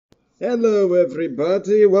Hello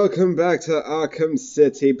everybody, welcome back to Arkham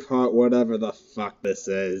City part whatever the fuck this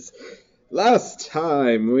is. Last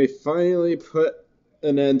time, we finally put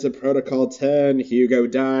an end to Protocol 10, Hugo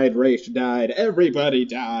died, Raish died, everybody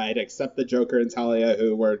died, except the Joker and Talia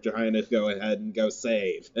who were trying to go ahead and go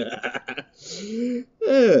save. Which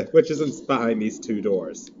is behind these two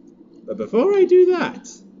doors. But before I do that...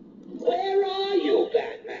 Where are you,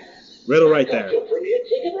 Batman? Riddle right there. I've got your premiere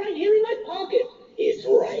ticket right here in my pocket. It's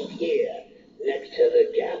right here, next to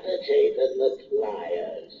the gaffer tape and the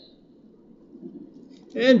pliers.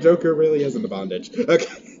 And Joker really is in the bondage. Okay.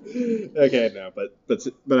 Okay, no, but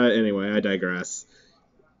anyway, I digress.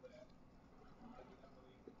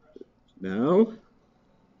 Now,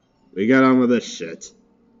 we got on with this shit.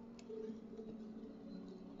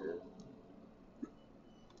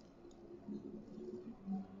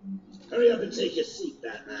 Hurry up and take your seat,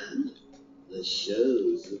 Batman. The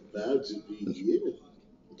show's about to begin.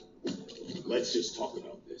 Let's just talk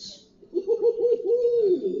about this.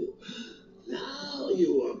 Now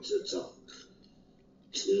you want to talk.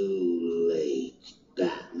 Too late,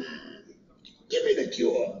 Batman. Give me the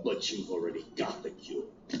cure. But you've already got the cure.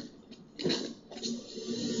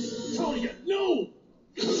 Talia, no!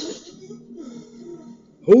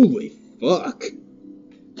 Holy fuck.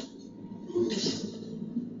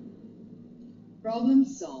 Problem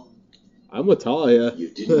solved. I'm with Talia. You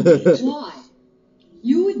didn't. Why?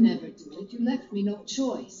 You would never do it. You left me no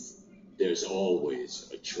choice. There's always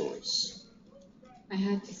a choice. I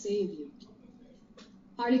had to save you.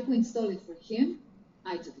 Harley Quinn stole it for him.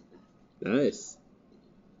 I took it back. Nice.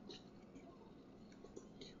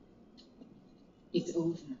 It's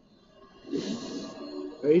over.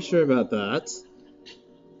 Are you sure about that?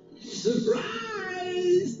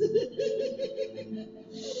 Surprise!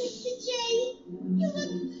 Mr. J, you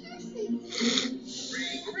look perfect.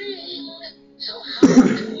 Ring, ring. So how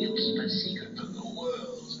can you keep a secret from the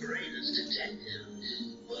world's greatest detective?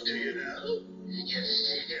 Well, do you know? You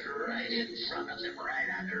stick it right in front of him, right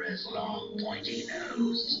under his long, pointy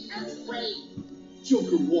nose. And wait.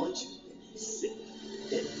 Joker warned you. Sit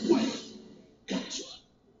and quiet. Gotcha.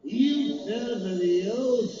 You fell for the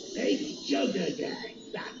old fake Joker gang,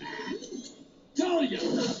 Batman. Talia!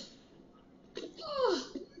 Oh,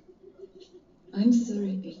 I'm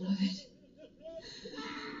sorry, beloved.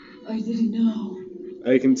 I didn't know.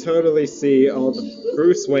 I can totally see all the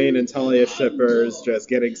Bruce Wayne and Talia shippers just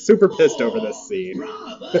getting super pissed over this scene.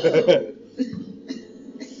 Bravo!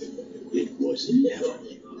 It was never.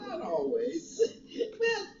 Not always.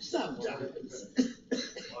 Well, sometimes.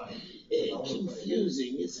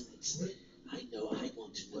 Confusing, isn't it? I know I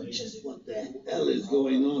want to know just what the hell is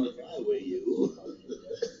going on if I were you.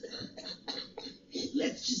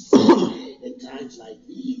 Let's just say, at times like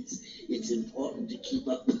these, it's important to keep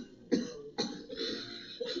up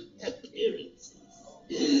appearances.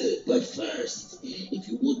 But first, if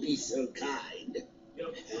you would be so kind,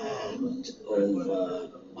 hand over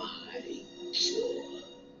my cure.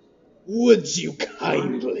 Would you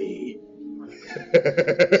kindly?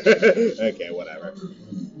 Okay, whatever.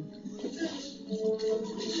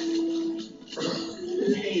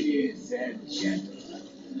 Ladies and gentlemen,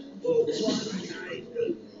 for one night,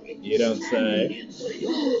 You don't say.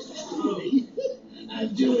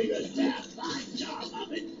 I'm doing a damn fine job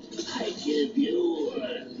of it. I give you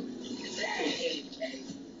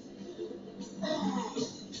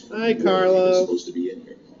Hi, Carlo. supposed to be in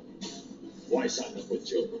here. Why sign up with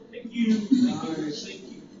Joker? Thank you.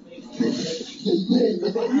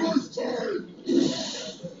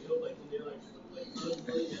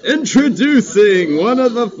 Introducing one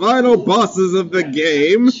of the final bosses of the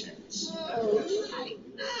game.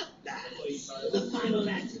 The final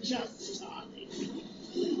act's just starting.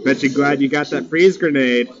 Bet you're glad you got that freeze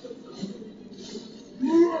grenade.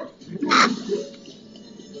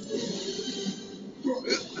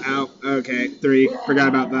 Ow, okay, 3. Forgot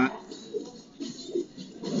about that.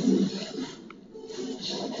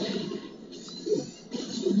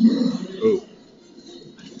 Ooh.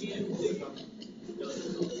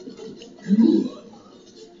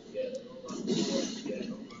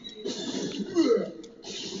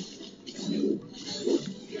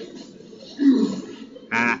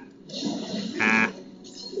 Ah. Ah.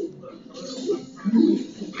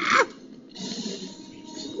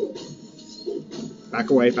 Back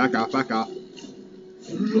away, back off, back off.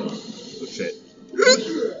 Oh, shit.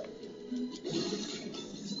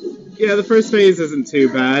 Yeah, the first phase isn't too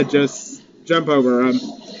bad, just jump over him.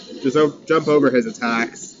 Just jump over his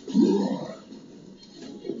attacks.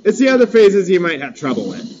 It's the other phases you might have trouble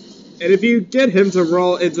with. And if you get him to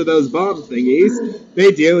roll into those bomb thingies,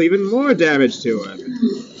 they deal even more damage to him.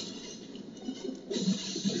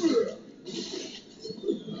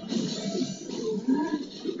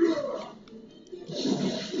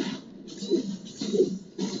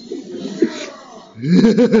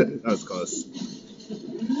 That was close.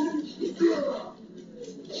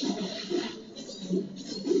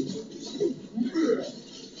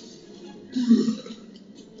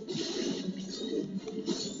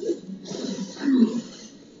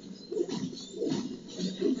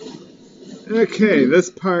 Okay, this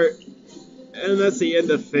part, and that's the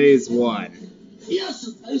end of phase 1. You're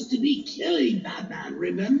supposed to be killing Batman,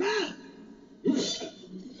 remember? That's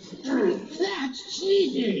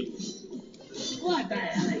cheating! What the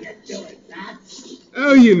hell are you doing, Bat?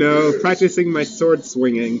 Oh, you know, practicing my sword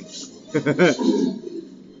swinging.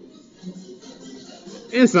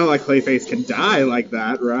 It's not like Clayface can die like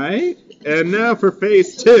that, right? And now for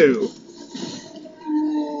phase 2.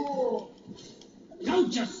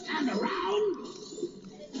 Don't just stand around!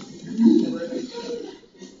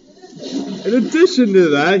 In addition to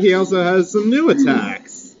that, he also has some new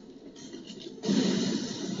attacks.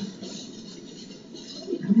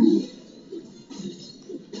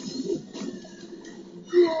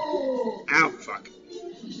 Ow, fuck.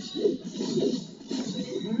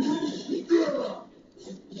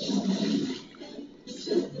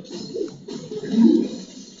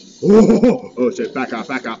 Oh shit, back off,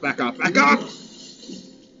 back off, back off, back off!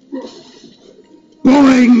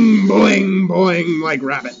 Boing, boing, boing, like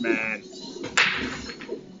Rabbit Man.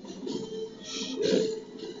 Shit.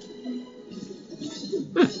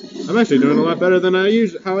 Huh, I'm actually doing a lot better than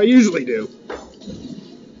how I usually do.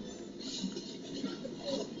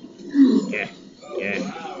 Yeah, yeah,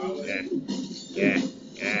 yeah, yeah,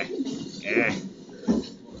 yeah, yeah.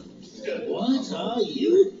 What are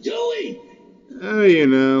you doing? Oh, you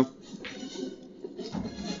know.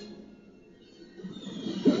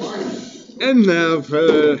 And now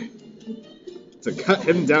to cut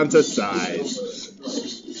him down to size.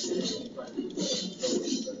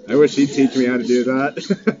 I wish he'd teach me how to do that.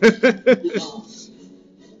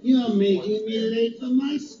 You're making me late for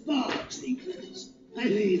my spa treatment. I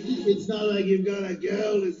mean, it's not like you've got a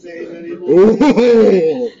girl to save anymore. Ooh,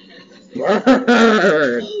 burn!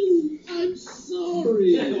 Oh, I'm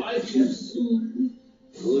sorry. Why too soon?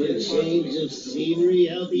 Would a change of scenery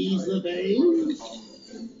help ease the pain?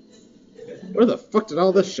 Where the fuck did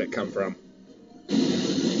all this shit come from?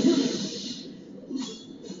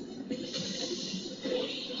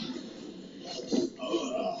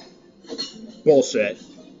 Bullshit.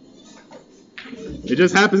 It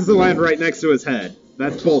just happens to land right next to his head.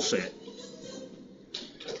 That's bullshit.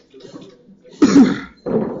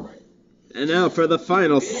 And now for the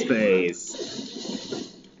final phase.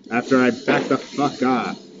 After I back the fuck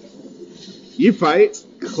off. You fight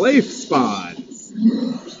Clayface.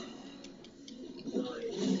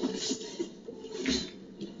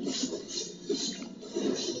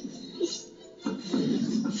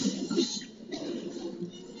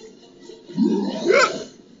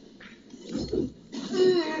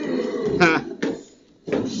 Ha!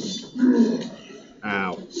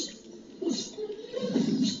 Ow.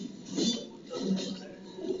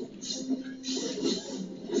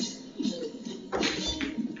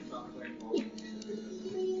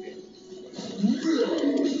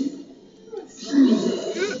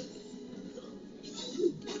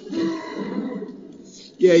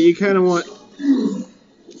 Yeah, you kind of want...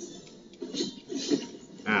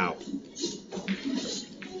 Ow.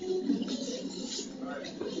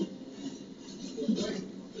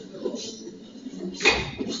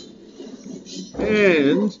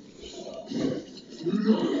 And...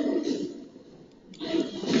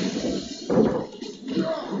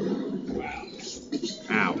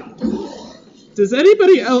 Ow. Does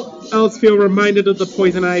anybody else feel reminded of the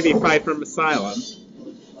poison ivy fight from Asylum?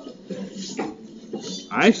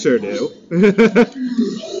 I sure do.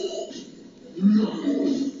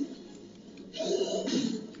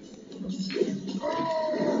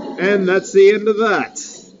 And that's the end of that.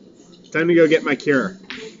 Time to go get my cure.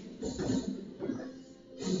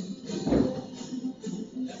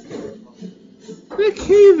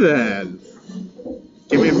 Okay then.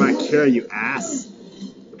 Give me my cure, you ass.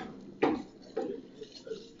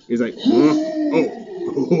 He's like,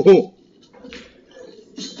 oh.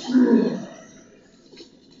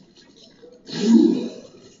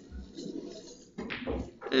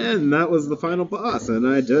 And that was the final boss, and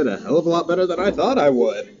I did a hell of a lot better than I thought I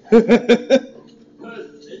would.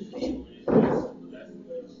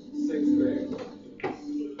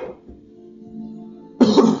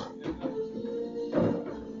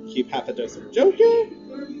 Keep half a dose of Joker.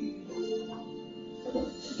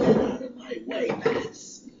 Get out of my way,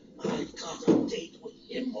 Bats. I've got a date with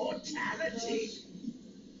immortality.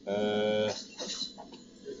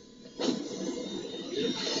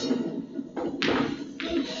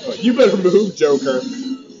 Oh, you better move, Joker.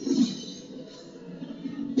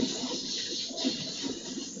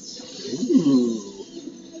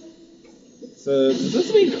 So, does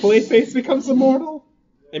this mean Clayface becomes immortal?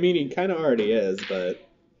 I mean, he kind of already is, but...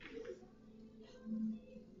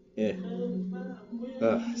 Eh.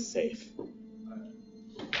 Ugh, safe.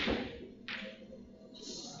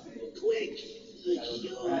 Quick! The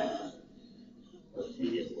cure! What are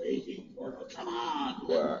you waiting for? Come on!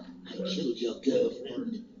 What? I killed your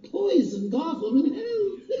girlfriend. Poisoned Gotham in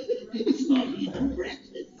hell. It's not even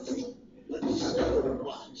breakfast. But so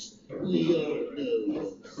what? We all know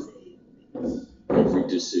you're safe. Every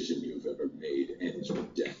decision you've ever made ends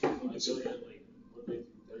with death, Isaiah.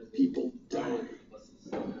 People die.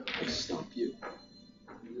 I stop you.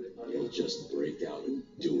 You'll just break out and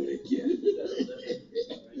do it again.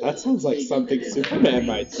 That sounds like something Superman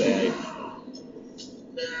might say.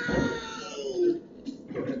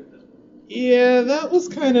 Yeah, that was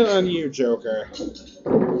kind of on you, Joker.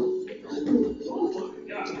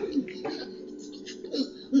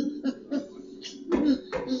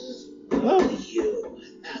 Are you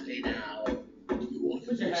happy now? You want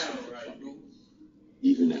to do something from me?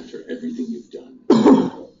 Even after everything you've done,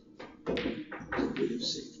 I would have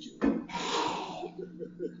saved you.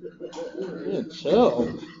 Man, chill.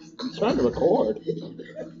 I'm trying to record. Hey.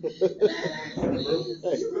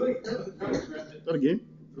 That a game?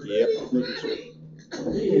 Yep.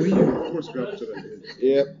 We of course got to that game.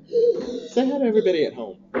 Yep. Say hi to everybody at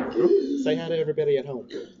home. Say hi to everybody at home.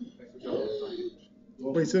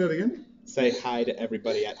 Wait, say that again? Say hi to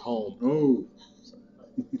everybody at home. Oh.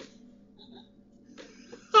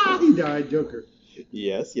 He died, Joker.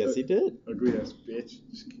 Yes, he did. Ugly ass bitch.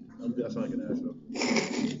 I sound like an asshole.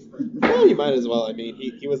 Well, you might as well. I mean,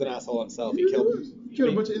 he was an asshole himself. He killed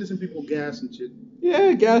a bunch of innocent people, gas and shit.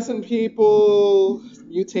 Yeah, gassing people,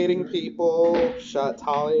 mutating people, shot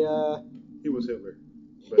Talia. He was Hitler.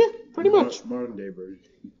 Yeah, pretty much. Modern day version.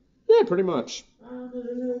 Yeah, pretty much.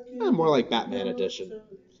 More like Batman edition.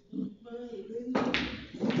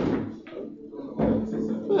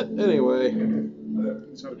 But anyway.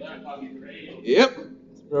 Yep.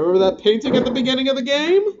 Remember that painting at the beginning of the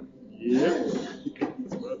game? Yep.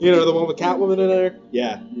 You know, the one with Catwoman in there?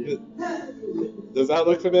 Yeah. Does that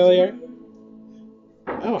look familiar?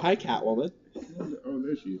 Oh, hi, Catwoman. Oh,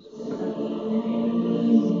 there she is.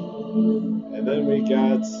 And then we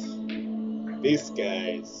got these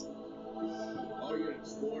guys.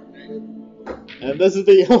 And this is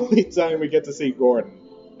the only time we get to see Gordon.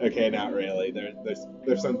 Okay, not really.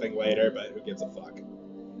 There's something later, but who gives a fuck?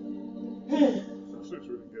 That's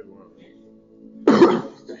really good. Wow.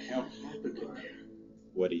 What the hell happened in there?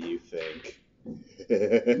 What do you think?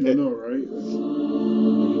 No, right?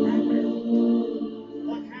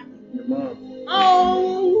 What happened? Your mom.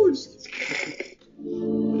 Oh!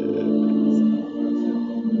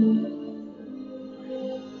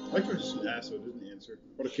 I like her just an asshole, didn't answer. I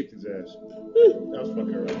would have kicked his ass. I was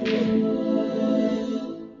fucking around.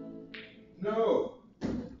 No.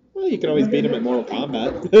 Well, you can always beat him at Mortal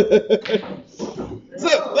Kombat.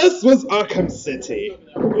 So, this was Arkham City.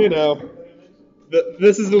 You know,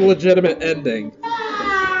 this is the legitimate ending.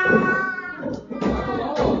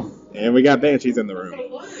 And we got Banshees in the room.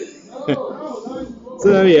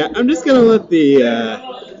 So, yeah, I'm just gonna let the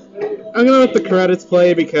credits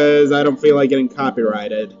play because I don't feel like getting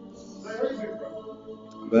copyrighted.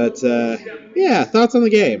 But, yeah, thoughts on the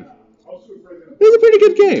game? It was a pretty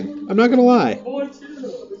good game, I'm not gonna lie.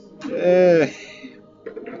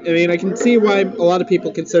 I mean, I can see why a lot of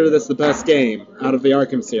people consider this the best game out of the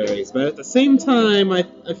Arkham series, but at the same time, I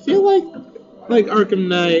feel like Arkham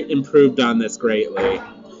Knight improved on this greatly.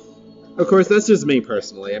 Of course, that's just me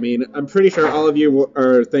personally. I mean, I'm pretty sure all of you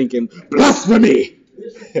are thinking, blasphemy!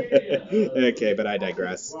 Okay, but I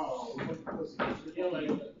digress.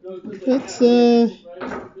 But,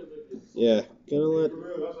 yeah, gonna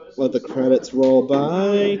let the credits roll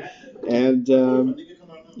by, and,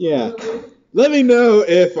 yeah. Let me know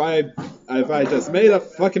if I just made a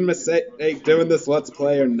fucking mistake doing this Let's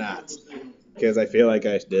Play or not, because I feel like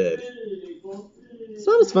I did. It's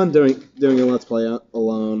not as fun doing a Let's Play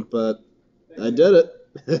alone, but I did it.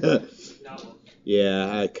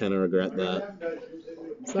 Yeah, I kind of regret that.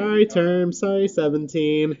 Sorry, Term. Sorry,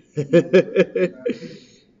 17. I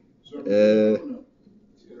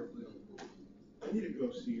need to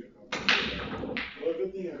go see it. Well,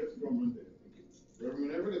 good thing I get to go Monday.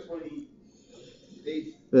 Whenever the 28th.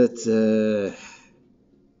 But,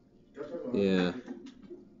 yeah.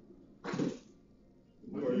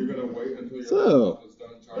 So,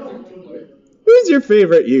 who's your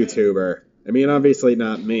favorite YouTuber? I mean, obviously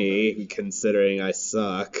not me, considering I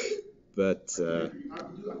suck, but,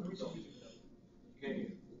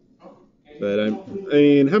 But I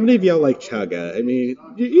mean, how many of y'all like Chugga? I mean,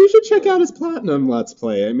 you should check out his Platinum Let's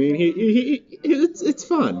Play. I mean, it's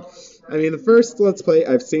fun. I mean, the first Let's Play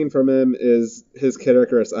I've seen from him is his Kid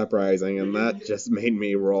Icarus Uprising, and that just made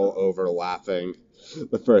me roll over laughing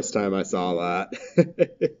the first time I saw that.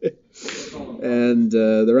 And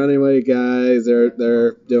the Runaway guys,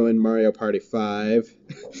 they're doing Mario Party 5.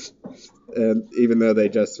 And even though they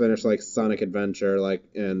just finished like Sonic Adventure,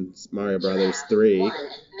 and Mario Brothers 3. One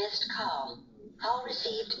missed call. Call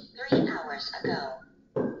received 3 hours ago.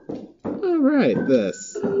 All right,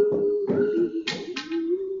 this.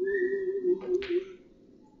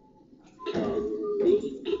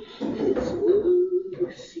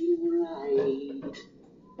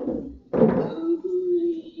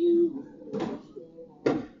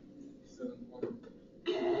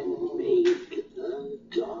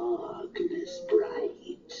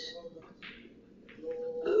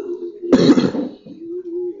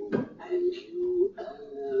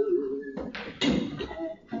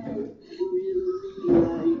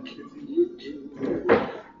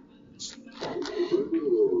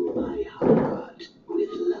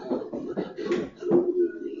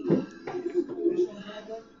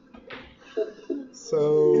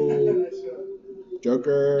 So,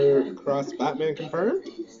 Joker cross Batman confirmed?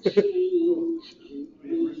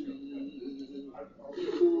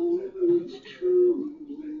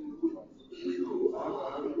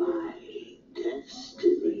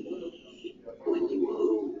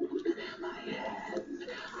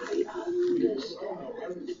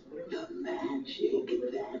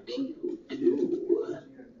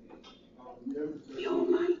 You're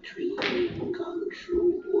my dream come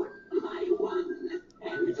true, my one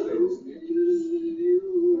and only you.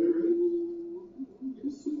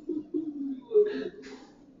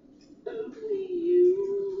 Only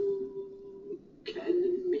you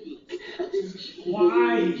can make the change.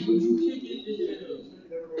 Why?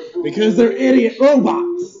 Because they're idiot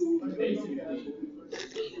robots! You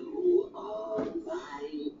are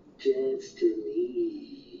my destiny.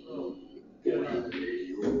 When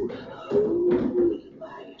you hold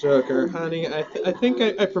my Joker, honey, I think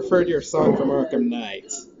I preferred your song from Arkham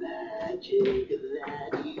Knight. magic that you do.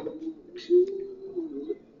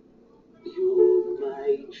 You're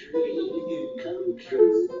my dream come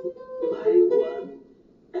true, my one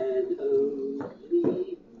and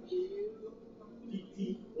only you.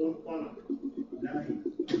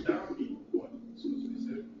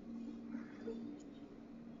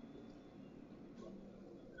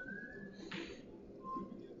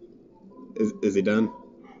 Is he done?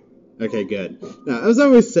 Okay, good. Now, as I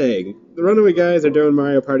was saying, the Runaway guys are doing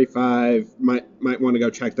Mario Party 5. Might want to go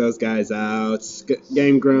check those guys out.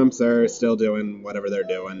 Game Grumps are still doing whatever they're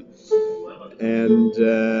doing. And,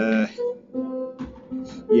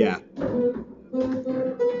 yeah.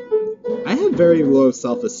 I have very low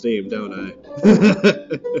self-esteem, don't I?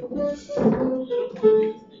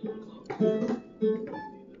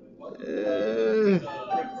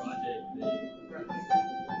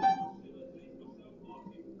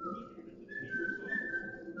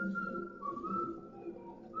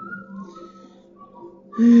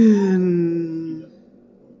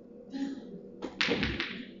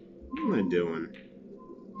 What am I doing?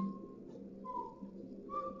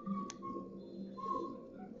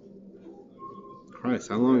 Christ,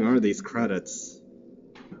 how long are these credits?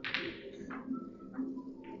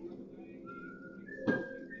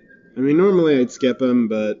 I mean, normally I'd skip them,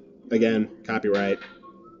 but again, copyright.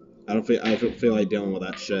 I don't feel like dealing with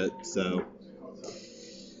that shit. So,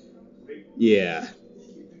 yeah.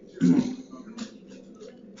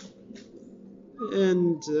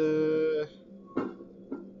 And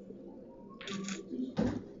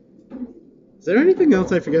is there anything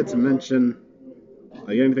else I forget to mention?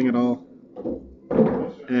 Like anything at all?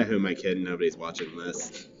 Who am I kidding? Nobody's watching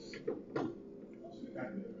this.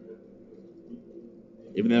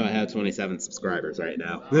 Even though I have 27 subscribers right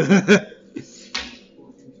now.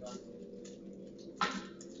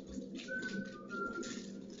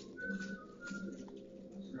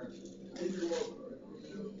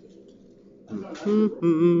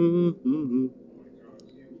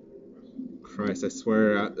 Christ, I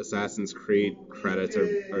swear Assassin's Creed credits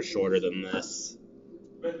are shorter than this.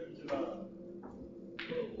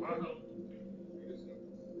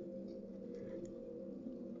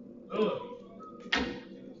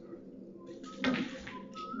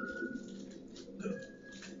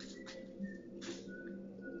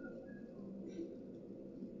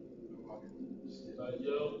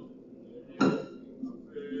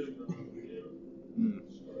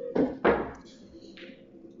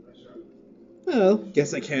 Well,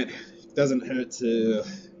 guess I can't. Doesn't hurt to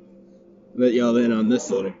let y'all in on this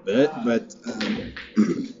a little bit, but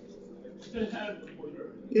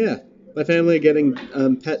yeah, my family getting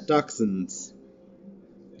pet dachshunds.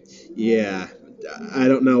 Yeah, I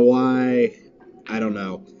don't know why. I don't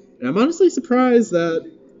know. And I'm honestly surprised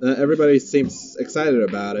that everybody seems excited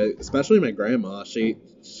about it, especially my grandma. She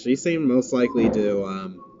seemed most likely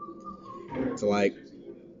to like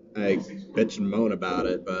bitch and moan about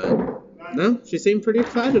it, but no, she seemed pretty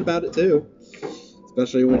excited about it too.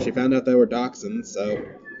 Especially when she found out they were dachshunds. So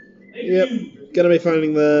yep, gonna be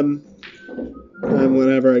finding them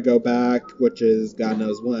whenever I go back, which is God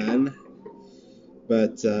knows when.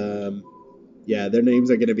 But yeah, their names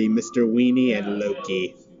are gonna be Mr. Weenie and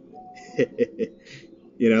Loki.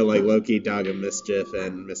 You know, like Loki, Dog of Mischief,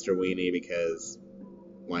 and Mr. Weenie, because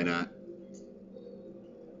why not?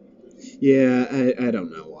 Yeah, I don't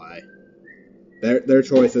know why. Their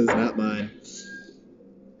choices, not mine.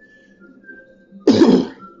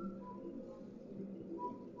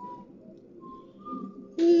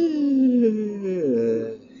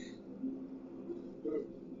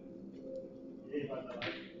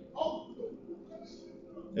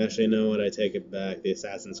 Actually, you know what? I take it back. The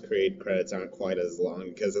Assassin's Creed credits aren't quite as long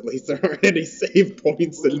because at least there aren't any save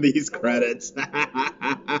points in these credits.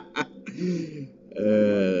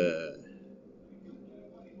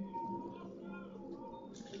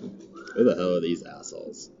 Who the hell are these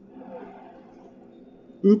assholes?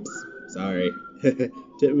 Oops. Sorry.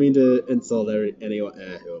 Didn't mean to insult anyone.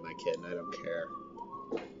 Who am I kidding? I don't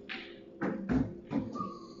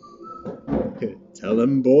care. Tell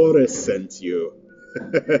them Boris sent you. Man,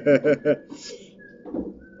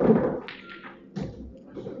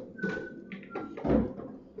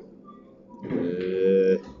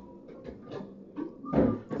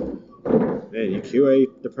 you QA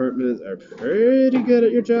departments are pretty good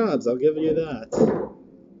at your jobs, I'll give you that.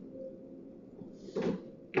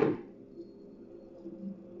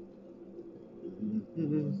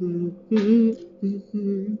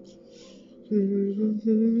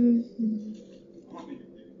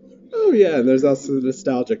 Oh yeah, and there's also the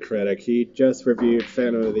Nostalgia Critic. He just reviewed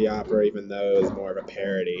Phantom of the Opera, even though it was more of a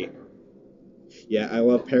parody. Yeah, I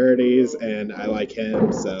love parodies, and I like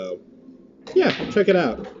him, so yeah, check it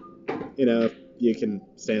out. You know, if you can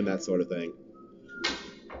stand that sort of thing.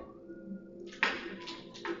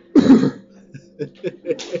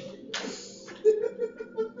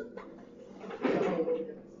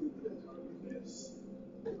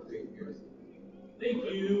 Thank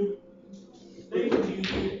you. Thank you.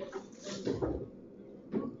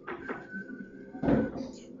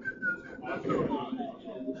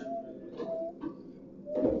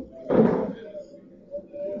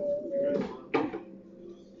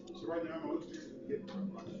 So right now, I'm getting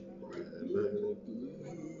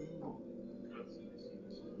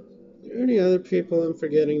Are there any other people I'm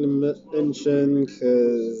forgetting to mention?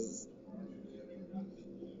 Because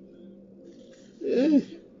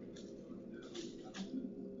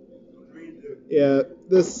yeah,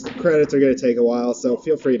 this credits are going to take a while, so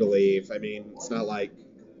feel free to leave. I mean, it's not like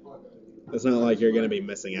you're going to be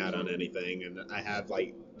missing out on anything, and I have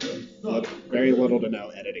like very little to no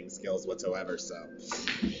editing skills whatsoever, so.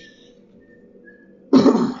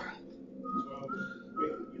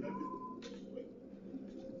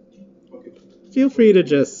 Feel free to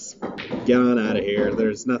just get on out of here.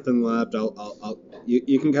 There's nothing left.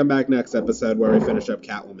 You can come back next episode where we finish up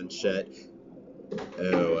Catwoman shit.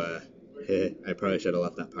 Oh, I probably should have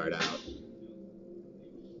left that part out.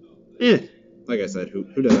 Like I said, who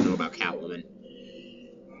doesn't know about Catwoman?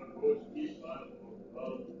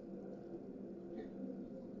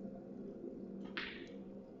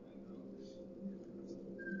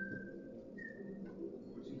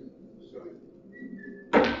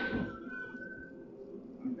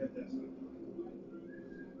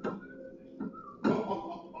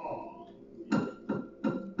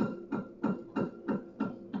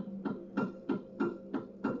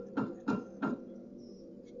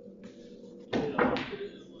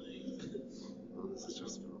 This is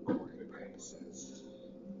just recording.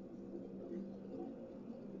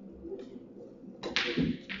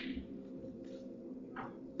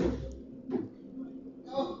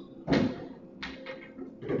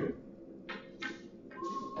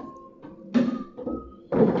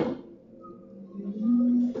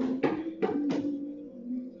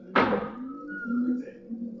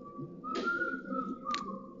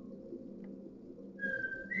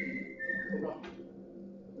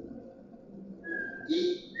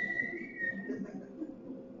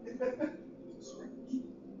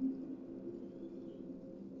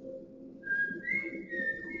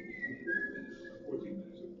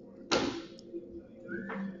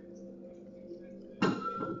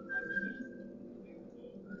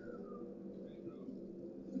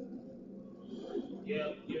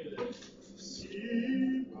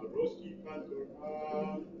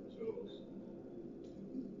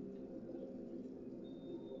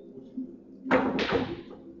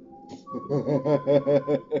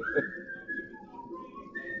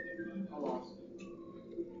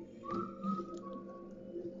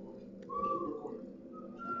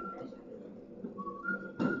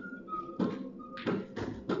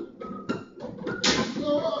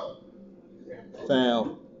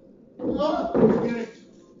 Fail. Well,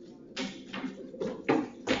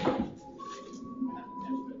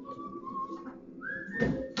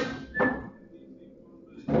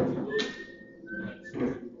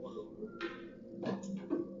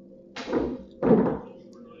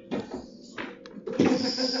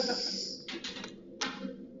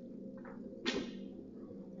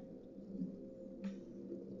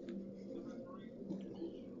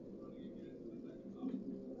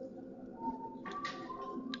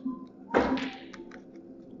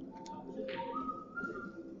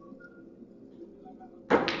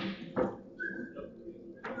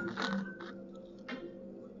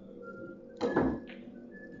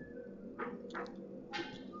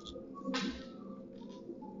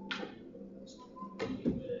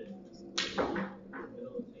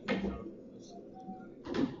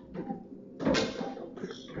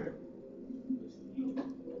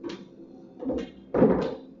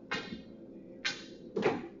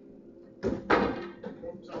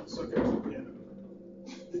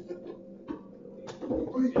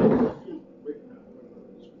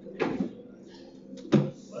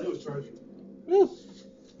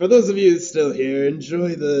 for those of you still here,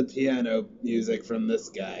 enjoy the piano music from this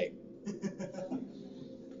guy.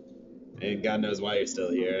 And God knows why you're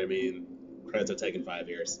still here. I mean, credits have taken 5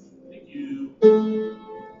 years. Thank you.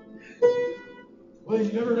 Wait,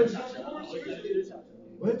 you never heard that before?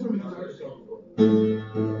 Wait till we never heard that before.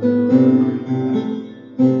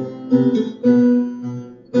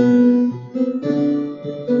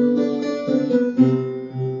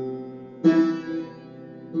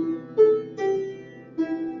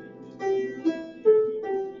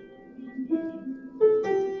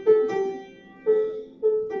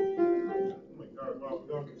 Oh my God! Wow,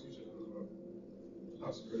 we all get t-shirts as well.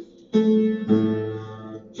 That's great.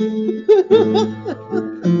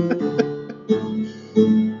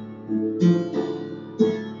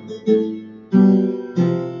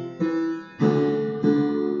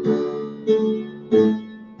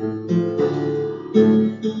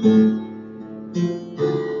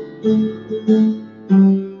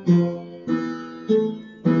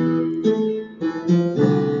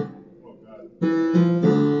 Oh God.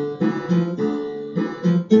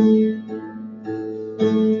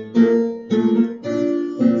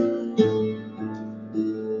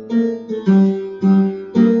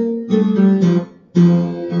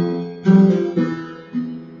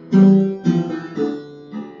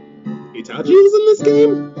 Itachi was in this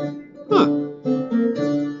game? Huh.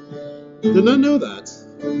 Did not know that.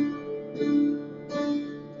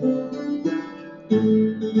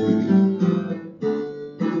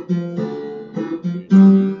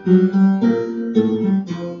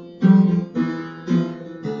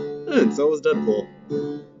 And so was Deadpool.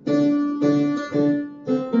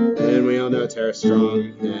 And we all know Tara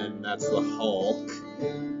Strong, and that's the Hulk.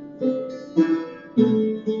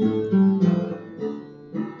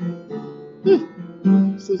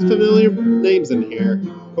 Some familiar names in here.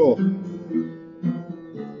 Cool.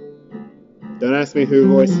 Don't ask me who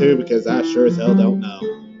voiced who, because I sure as hell don't know.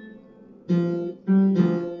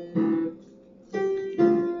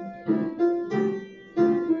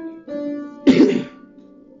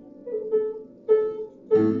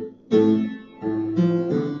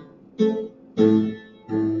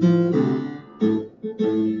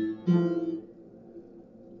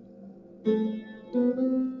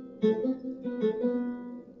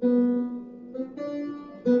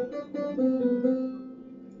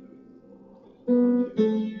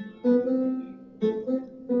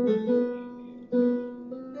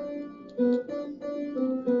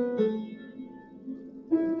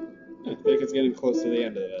 I think it's getting close to the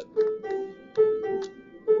end of it.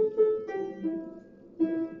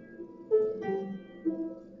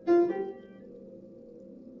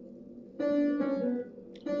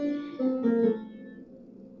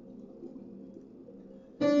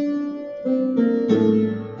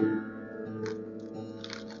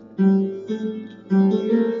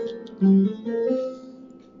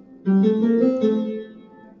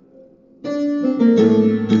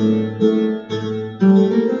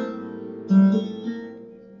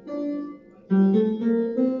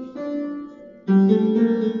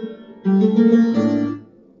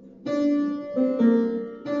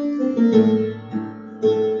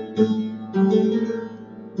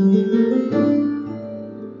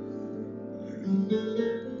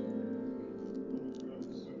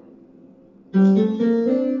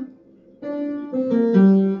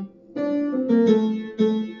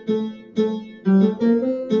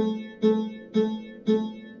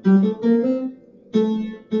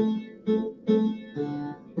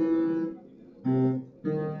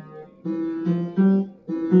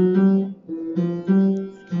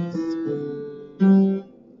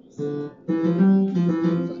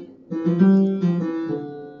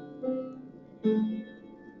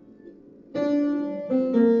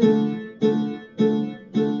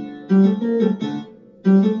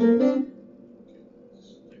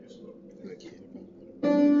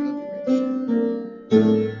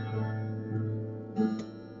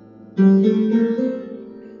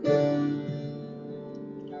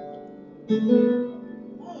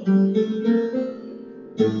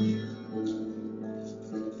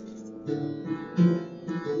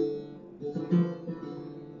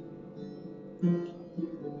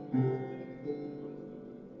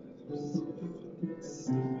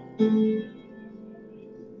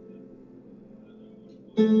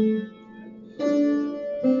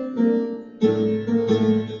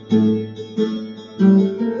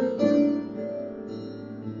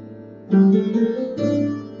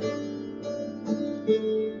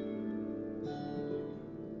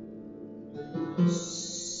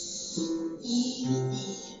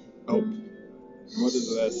 Oh, what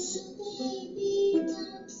is this? Baby,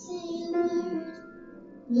 don't say a word.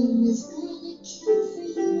 Mama's gonna kill for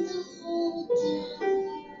you the whole damn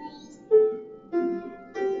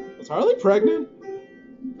world. Was Harley pregnant?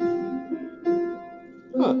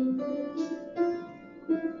 Huh.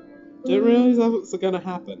 Didn't realize that was gonna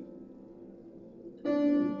happen.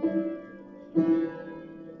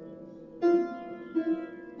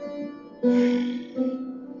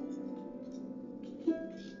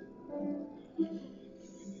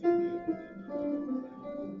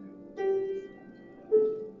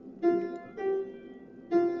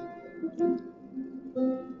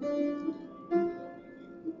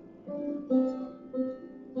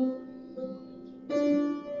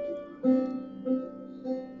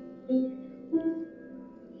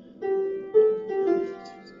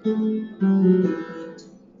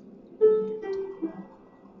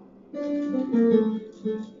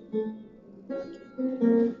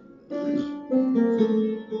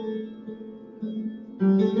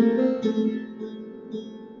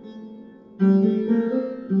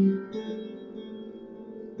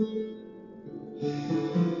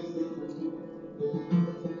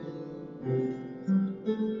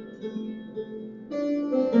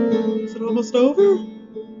 Is it almost over?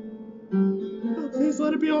 Oh, please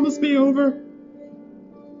let it almost be over.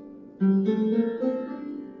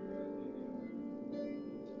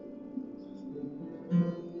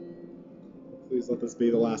 Please let this be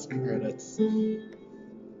the last credits.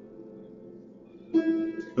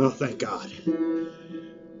 Oh, thank God.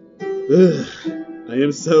 Ugh. I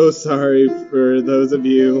am so sorry for those of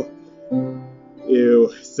you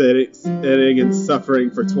sitting and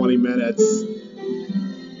suffering for 20 minutes.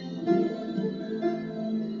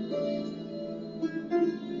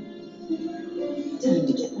 Time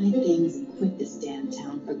to get my things and quit this damn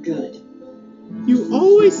town for good. You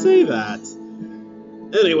always say that.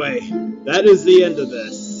 Anyway, that is the end of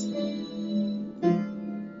this.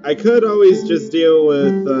 I could always just deal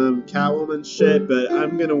with Catwoman shit, but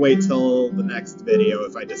I'm gonna wait till the next video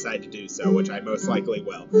if I decide to do so, which I most likely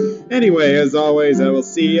will. Anyway, as always, I will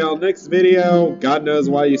see y'all next video. God knows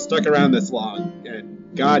why you stuck around this long.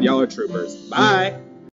 And God, y'all are troopers. Bye!